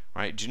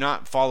 Right? Do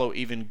not follow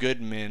even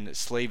good men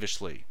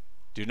slavishly.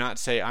 Do not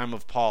say, I'm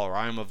of Paul, or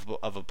I'm of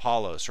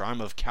Apollos, or I'm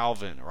of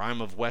Calvin, or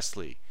I'm of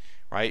Wesley.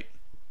 Right?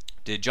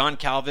 Did John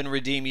Calvin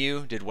redeem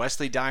you? Did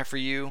Wesley die for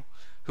you?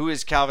 Who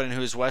is Calvin and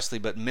who is Wesley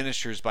but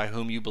ministers by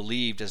whom you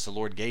believed as the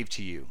Lord gave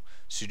to you?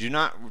 So do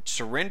not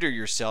surrender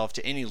yourself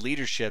to any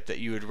leadership that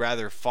you would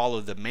rather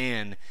follow the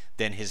man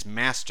than his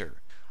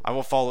master. I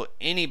will follow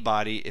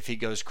anybody if he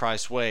goes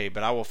Christ's way,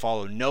 but I will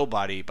follow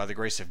nobody by the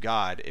grace of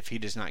God if he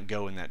does not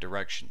go in that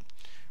direction.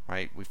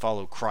 Right? We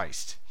follow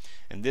Christ.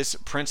 And this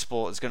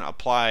principle is going to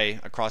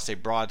apply across a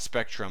broad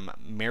spectrum,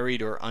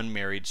 married or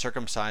unmarried,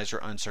 circumcised or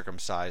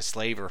uncircumcised,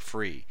 slave or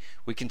free.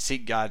 We can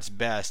seek God's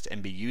best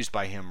and be used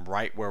by him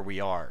right where we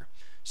are.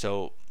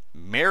 So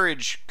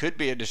marriage could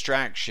be a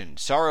distraction.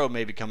 Sorrow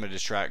may become a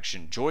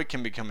distraction. Joy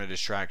can become a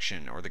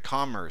distraction, or the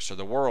commerce or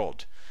the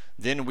world.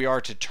 Then we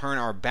are to turn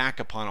our back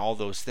upon all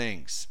those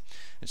things.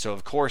 And so,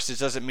 of course, this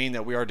doesn't mean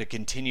that we are to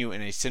continue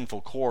in a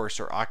sinful course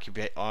or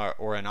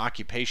an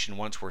occupation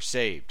once we're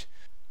saved.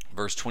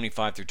 Verse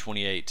 25 through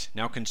 28.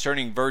 Now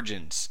concerning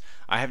virgins,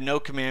 I have no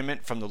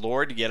commandment from the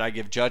Lord, yet I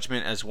give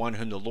judgment as one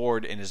whom the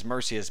Lord in his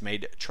mercy has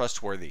made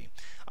trustworthy.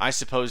 I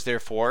suppose,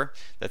 therefore,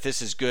 that this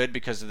is good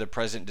because of the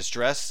present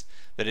distress,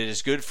 that it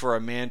is good for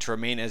a man to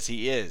remain as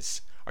he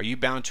is. Are you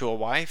bound to a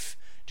wife?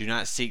 Do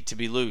not seek to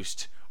be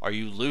loosed. Are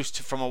you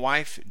loosed from a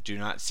wife? Do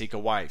not seek a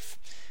wife.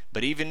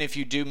 But even if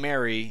you do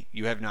marry,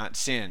 you have not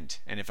sinned.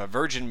 And if a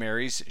virgin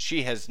marries,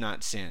 she has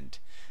not sinned.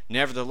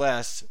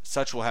 Nevertheless,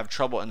 such will have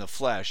trouble in the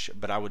flesh,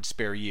 but I would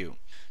spare you.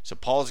 So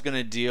Paul is going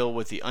to deal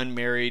with the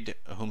unmarried,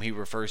 whom he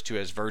refers to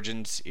as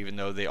virgins, even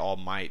though they all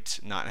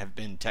might not have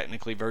been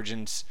technically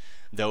virgins,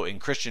 though in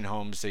Christian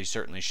homes they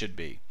certainly should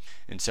be.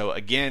 And so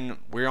again,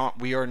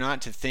 we are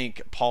not to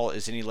think Paul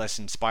is any less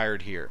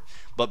inspired here.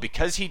 But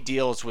because he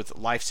deals with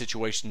life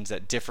situations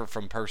that differ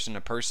from person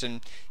to person,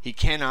 he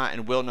cannot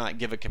and will not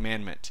give a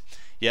commandment.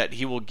 Yet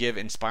he will give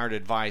inspired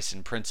advice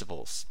and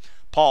principles.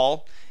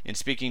 Paul, in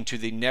speaking to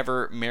the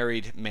never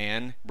married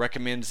man,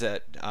 recommends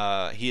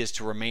that he is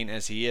to remain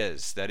as he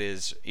is, that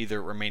is,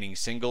 either remaining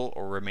single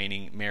or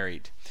remaining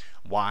married.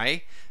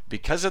 Why?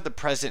 Because of the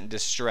present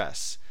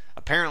distress.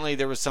 Apparently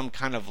there was some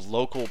kind of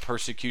local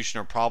persecution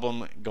or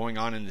problem going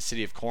on in the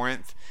city of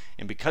Corinth,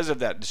 and because of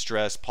that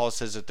distress, Paul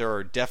says that there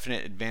are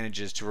definite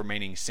advantages to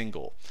remaining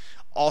single.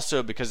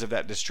 Also, because of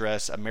that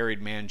distress, a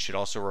married man should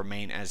also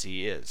remain as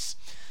he is.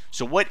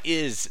 So what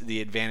is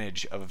the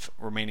advantage of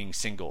remaining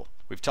single?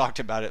 We've talked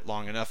about it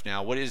long enough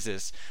now. What is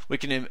this? We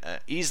can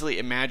easily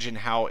imagine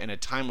how in a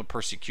time of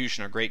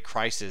persecution or great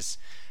crisis,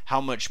 how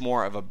much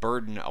more of a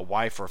burden a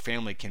wife or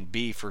family can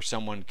be for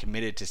someone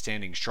committed to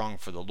standing strong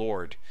for the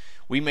Lord.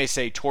 We may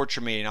say,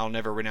 torture me and I'll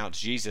never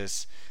renounce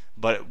Jesus,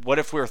 but what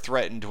if we're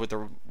threatened with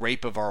the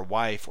rape of our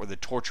wife or the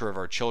torture of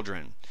our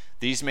children?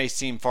 These may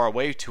seem far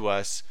away to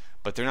us,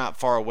 but they're not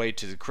far away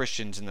to the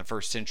Christians in the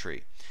first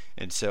century.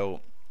 And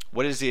so,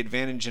 what is the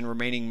advantage in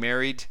remaining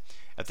married?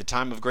 At the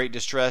time of great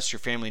distress, your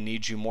family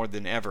needs you more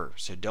than ever,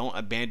 so don't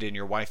abandon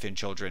your wife and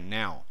children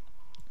now.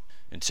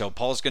 And so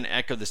Paul's going to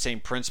echo the same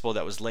principle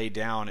that was laid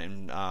down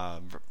in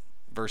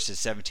verses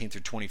 17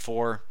 through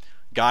 24.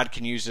 God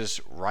can use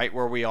us right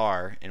where we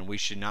are, and we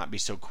should not be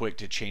so quick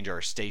to change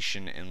our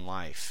station in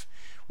life.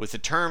 With the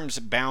terms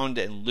bound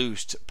and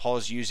loosed, Paul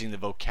is using the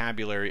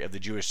vocabulary of the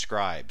Jewish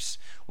scribes.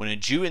 When a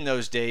Jew in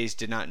those days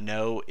did not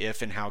know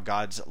if and how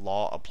God's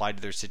law applied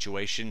to their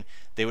situation,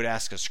 they would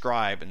ask a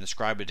scribe, and the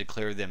scribe would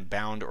declare them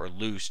bound or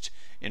loosed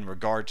in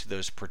regard to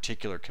those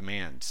particular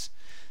commands.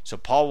 So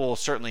Paul will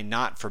certainly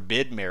not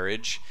forbid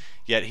marriage,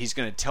 yet he's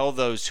going to tell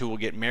those who will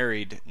get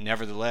married,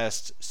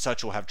 nevertheless,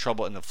 such will have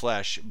trouble in the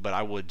flesh, but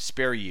I would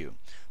spare you.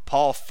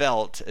 Paul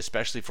felt,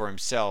 especially for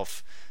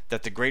himself,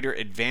 that the greater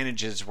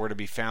advantages were to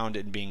be found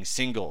in being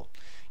single.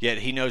 Yet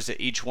he knows that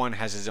each one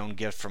has his own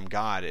gift from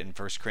God in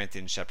 1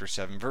 Corinthians chapter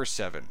 7, verse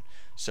 7.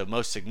 So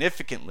most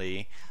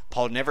significantly,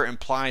 Paul never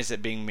implies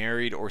that being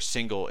married or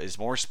single is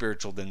more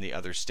spiritual than the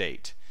other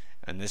state.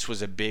 And this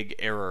was a big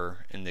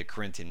error in the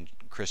Corinthian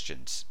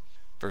Christians.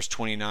 Verse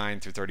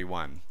 29 through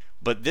 31.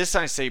 But this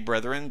I say,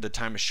 brethren, the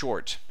time is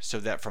short, so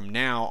that from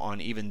now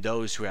on even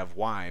those who have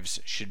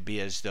wives should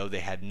be as though they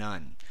had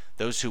none,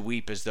 those who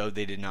weep as though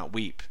they did not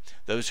weep,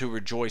 those who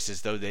rejoice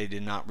as though they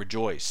did not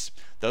rejoice,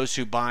 those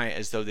who buy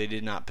as though they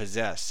did not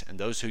possess, and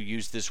those who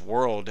use this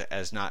world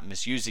as not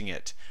misusing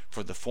it,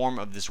 for the form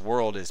of this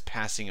world is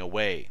passing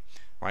away.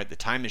 Right? The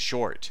time is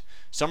short.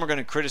 Some are going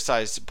to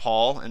criticize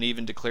Paul and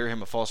even declare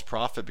him a false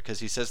prophet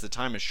because he says the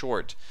time is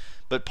short.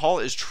 But Paul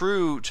is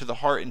true to the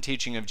heart and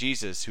teaching of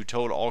Jesus, who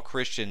told all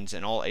Christians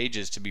in all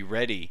ages to be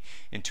ready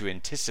and to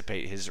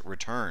anticipate his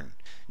return.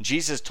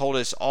 Jesus told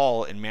us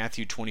all in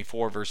Matthew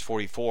 24, verse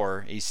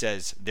 44, he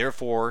says,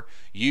 "Therefore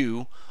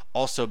you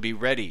also be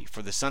ready,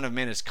 for the Son of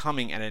Man is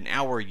coming at an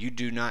hour you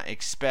do not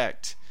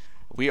expect."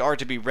 We are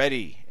to be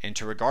ready and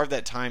to regard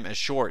that time as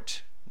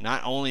short,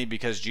 not only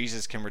because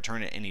Jesus can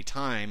return at any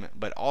time,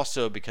 but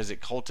also because it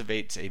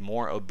cultivates a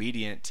more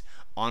obedient,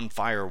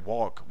 on-fire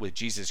walk with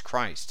Jesus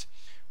Christ.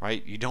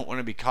 Right? You don't want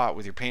to be caught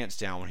with your pants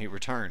down when he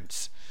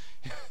returns.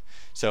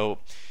 So,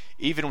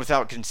 even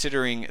without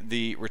considering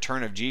the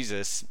return of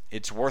Jesus,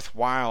 it's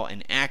worthwhile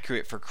and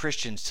accurate for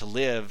Christians to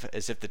live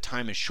as if the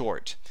time is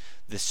short.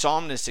 The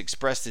psalmist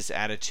expressed this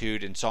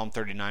attitude in Psalm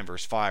 39,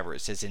 verse 5, where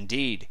it says,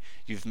 "Indeed,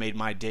 you've made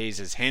my days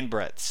as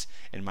handbreadths,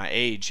 and my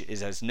age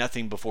is as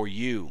nothing before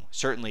you.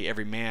 Certainly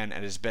every man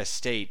at his best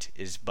state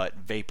is but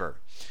vapor."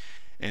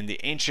 And the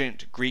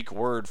ancient Greek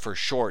word for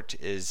short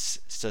is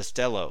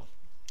stelo,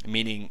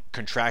 meaning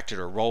contracted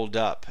or rolled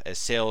up, as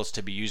sails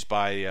to be used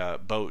by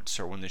boats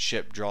or when the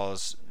ship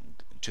draws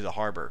to the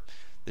harbor.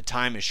 The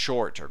time is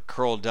short or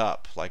curled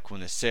up, like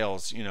when the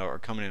sails, are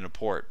coming into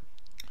port.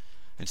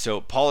 And so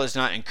Paul is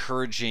not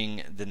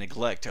encouraging the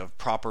neglect of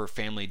proper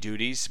family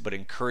duties, but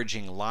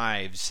encouraging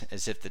lives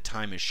as if the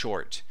time is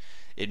short.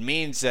 It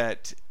means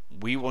that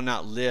we will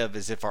not live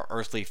as if our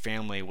earthly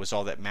family was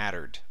all that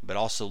mattered, but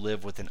also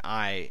live with an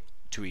eye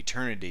to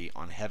eternity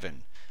on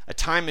heaven. A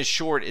time is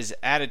short, his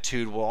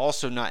attitude will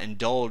also not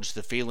indulge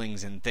the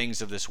feelings and things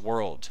of this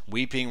world.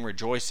 Weeping,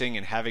 rejoicing,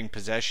 and having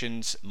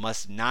possessions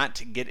must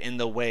not get in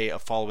the way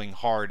of following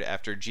hard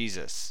after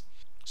Jesus.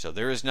 So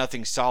there is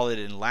nothing solid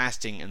and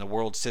lasting in the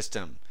world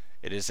system.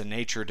 It is a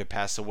nature to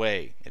pass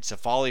away. It's a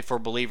folly for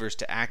believers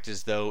to act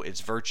as though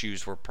its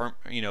virtues were,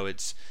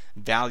 its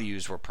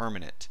values were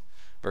permanent.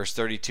 Verse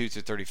 32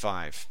 through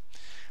 35.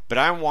 "But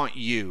I want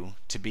you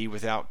to be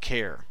without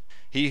care.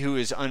 He who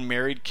is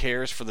unmarried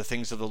cares for the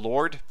things of the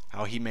Lord,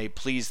 how he may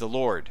please the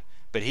Lord.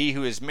 But he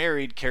who is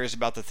married cares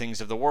about the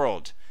things of the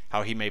world,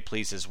 how he may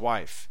please his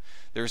wife.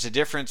 There is a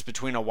difference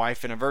between a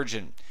wife and a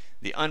virgin.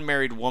 The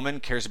unmarried woman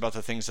cares about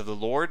the things of the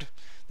Lord,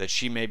 that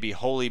she may be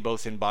holy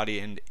both in body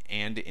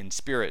and in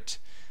spirit.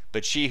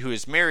 But she who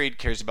is married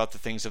cares about the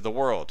things of the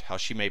world, how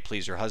she may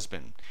please her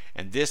husband.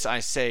 And this I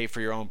say for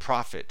your own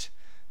profit,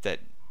 that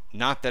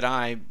not that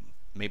I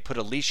may put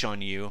a leash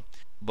on you,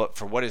 but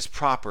for what is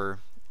proper,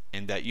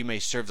 and that you may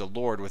serve the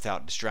Lord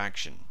without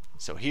distraction."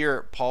 So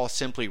here, Paul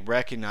simply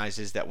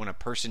recognizes that when a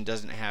person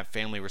doesn't have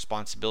family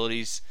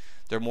responsibilities,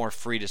 they're more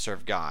free to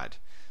serve God.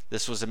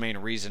 This was the main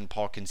reason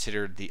Paul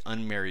considered the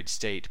unmarried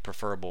state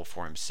preferable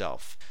for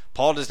himself.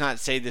 Paul does not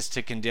say this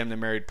to condemn the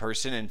married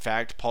person. In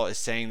fact, Paul is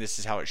saying this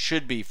is how it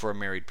should be for a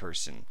married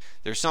person.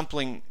 There's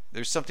something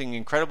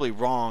incredibly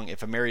wrong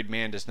if a married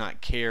man does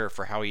not care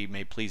for how he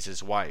may please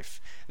his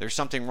wife. There's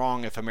something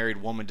wrong if a married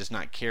woman does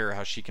not care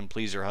how she can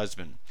please her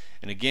husband.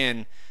 And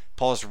again,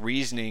 Paul's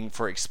reasoning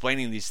for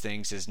explaining these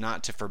things is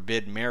not to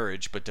forbid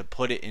marriage, but to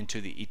put it into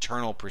the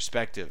eternal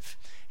perspective.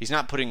 He's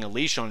not putting a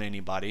leash on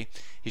anybody.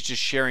 He's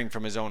just sharing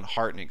from his own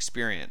heart and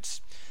experience.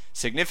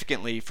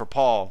 Significantly, for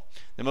Paul,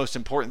 the most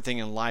important thing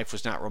in life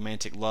was not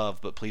romantic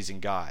love, but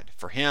pleasing God.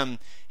 For him,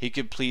 he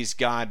could please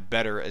God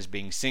better as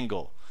being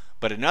single.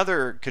 But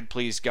another could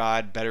please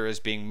God better as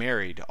being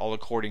married, all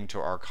according to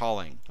our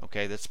calling.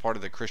 Okay, that's part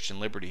of the Christian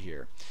liberty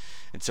here.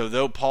 And so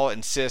though Paul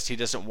insists he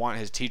doesn't want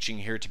his teaching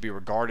here to be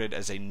regarded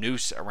as a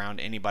noose around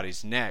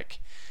anybody's neck,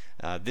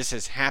 this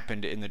has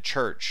happened in the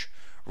church.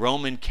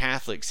 Roman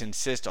Catholics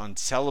insist on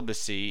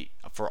celibacy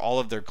for all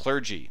of their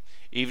clergy,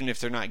 even if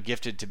they're not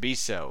gifted to be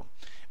so.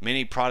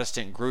 Many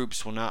Protestant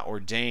groups will not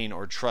ordain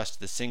or trust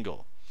the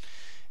single.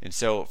 And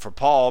so for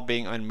Paul,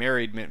 being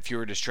unmarried meant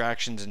fewer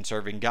distractions in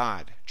serving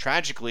God.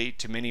 Tragically,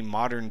 to many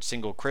modern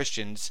single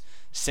Christians,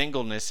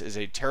 singleness is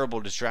a terrible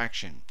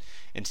distraction.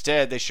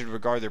 Instead, they should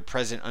regard their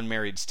present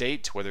unmarried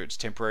state, whether it's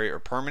temporary or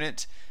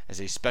permanent, as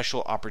a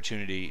special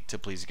opportunity to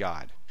please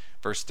God.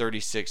 Verse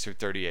 36 through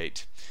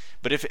 38.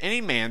 "But if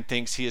any man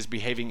thinks he is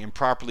behaving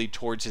improperly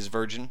towards his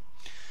virgin,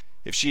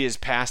 if she is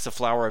past the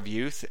flower of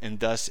youth, and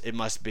thus it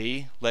must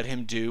be, let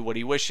him do what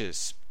he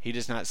wishes. He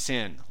does not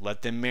sin.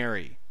 Let them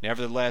marry.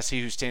 Nevertheless,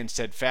 he who stands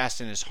steadfast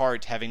in his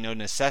heart, having no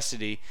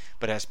necessity,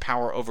 but has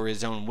power over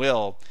his own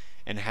will,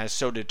 and has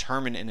so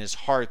determined in his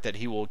heart that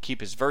he will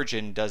keep his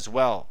virgin, does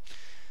well.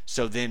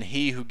 So then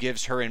he who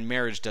gives her in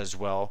marriage does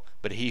well,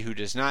 but he who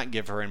does not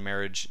give her in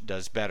marriage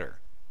does better."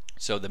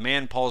 So the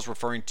man Paul's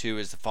referring to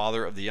is the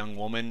father of the young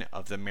woman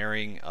of the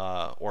marrying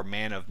or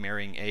man of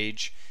marrying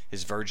age,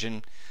 his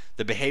virgin.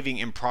 The behaving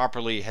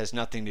improperly has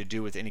nothing to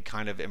do with any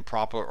kind of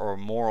improper or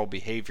immoral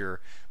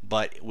behavior,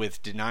 but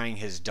with denying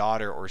his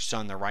daughter or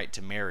son the right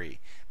to marry,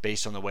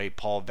 based on the way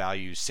Paul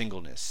values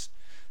singleness.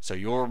 So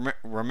you'll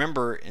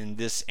remember in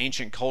this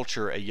ancient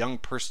culture, a young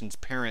person's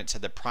parents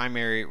had the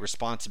primary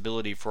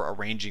responsibility for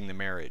arranging the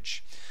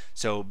marriage.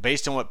 So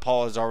based on what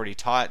Paul has already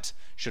taught,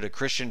 should a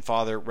Christian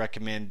father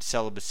recommend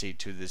celibacy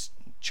to this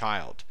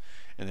child?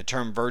 And the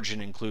term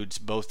virgin includes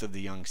both of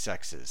the young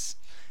sexes.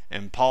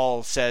 And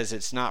Paul says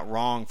it's not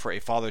wrong for a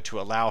father to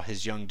allow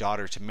his young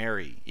daughter to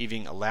marry,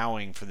 even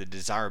allowing for the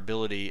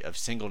desirability of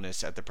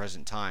singleness at the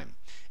present time.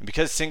 And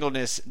because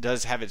singleness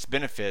does have its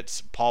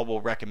benefits, Paul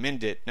will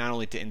recommend it not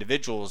only to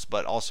individuals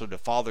but also to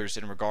fathers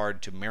in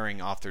regard to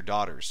marrying off their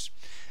daughters.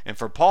 And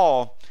for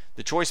Paul,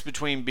 the choice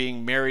between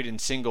being married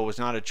and single was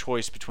not a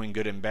choice between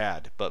good and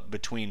bad, but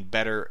between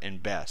better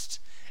and best.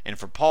 And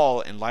for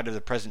Paul, in light of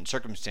the present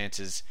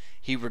circumstances,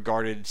 he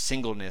regarded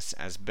singleness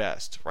as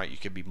best, right? You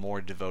could be more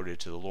devoted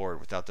to the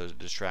Lord without those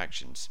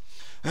distractions.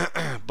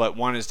 But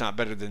one is not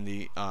better than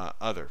the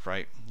other,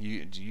 right?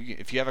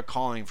 If you have a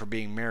calling for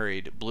being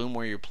married, bloom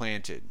where you're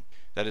planted.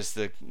 That is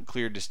the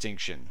clear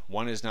distinction.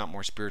 One is not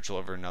more spiritual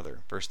over another.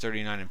 Verse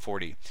 39 and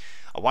 40.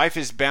 A wife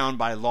is bound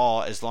by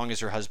law as long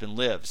as her husband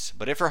lives.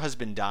 But if her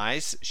husband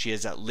dies, she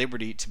is at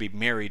liberty to be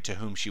married to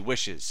whom she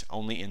wishes,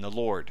 only in the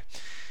Lord.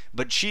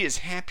 But she is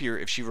happier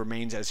if she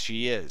remains as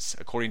she is,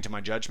 according to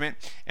my judgment,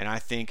 and I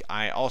think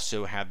I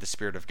also have the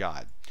Spirit of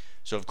God.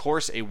 So, of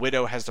course, a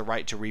widow has the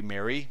right to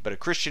remarry, but a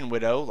Christian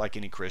widow, like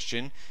any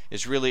Christian,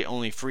 is really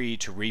only free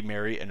to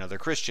remarry another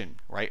Christian,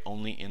 right?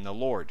 Only in the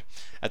Lord.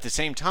 At the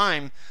same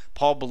time,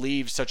 Paul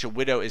believes such a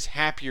widow is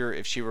happier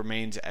if she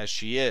remains as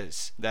she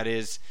is, that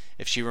is,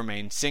 if she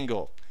remains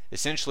single.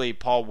 Essentially,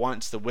 Paul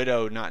wants the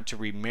widow not to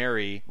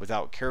remarry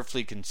without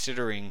carefully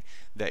considering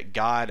that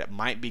God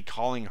might be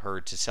calling her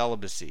to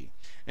celibacy.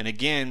 And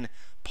again,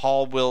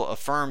 Paul will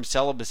affirm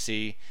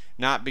celibacy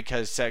not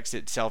because sex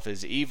itself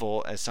is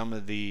evil, as some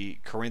of the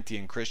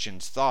Corinthian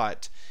Christians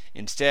thought.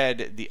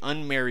 Instead, the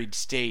unmarried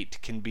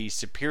state can be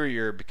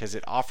superior because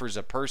it offers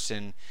a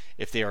person,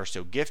 if they are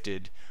so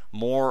gifted,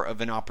 more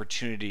of an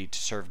opportunity to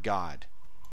serve God.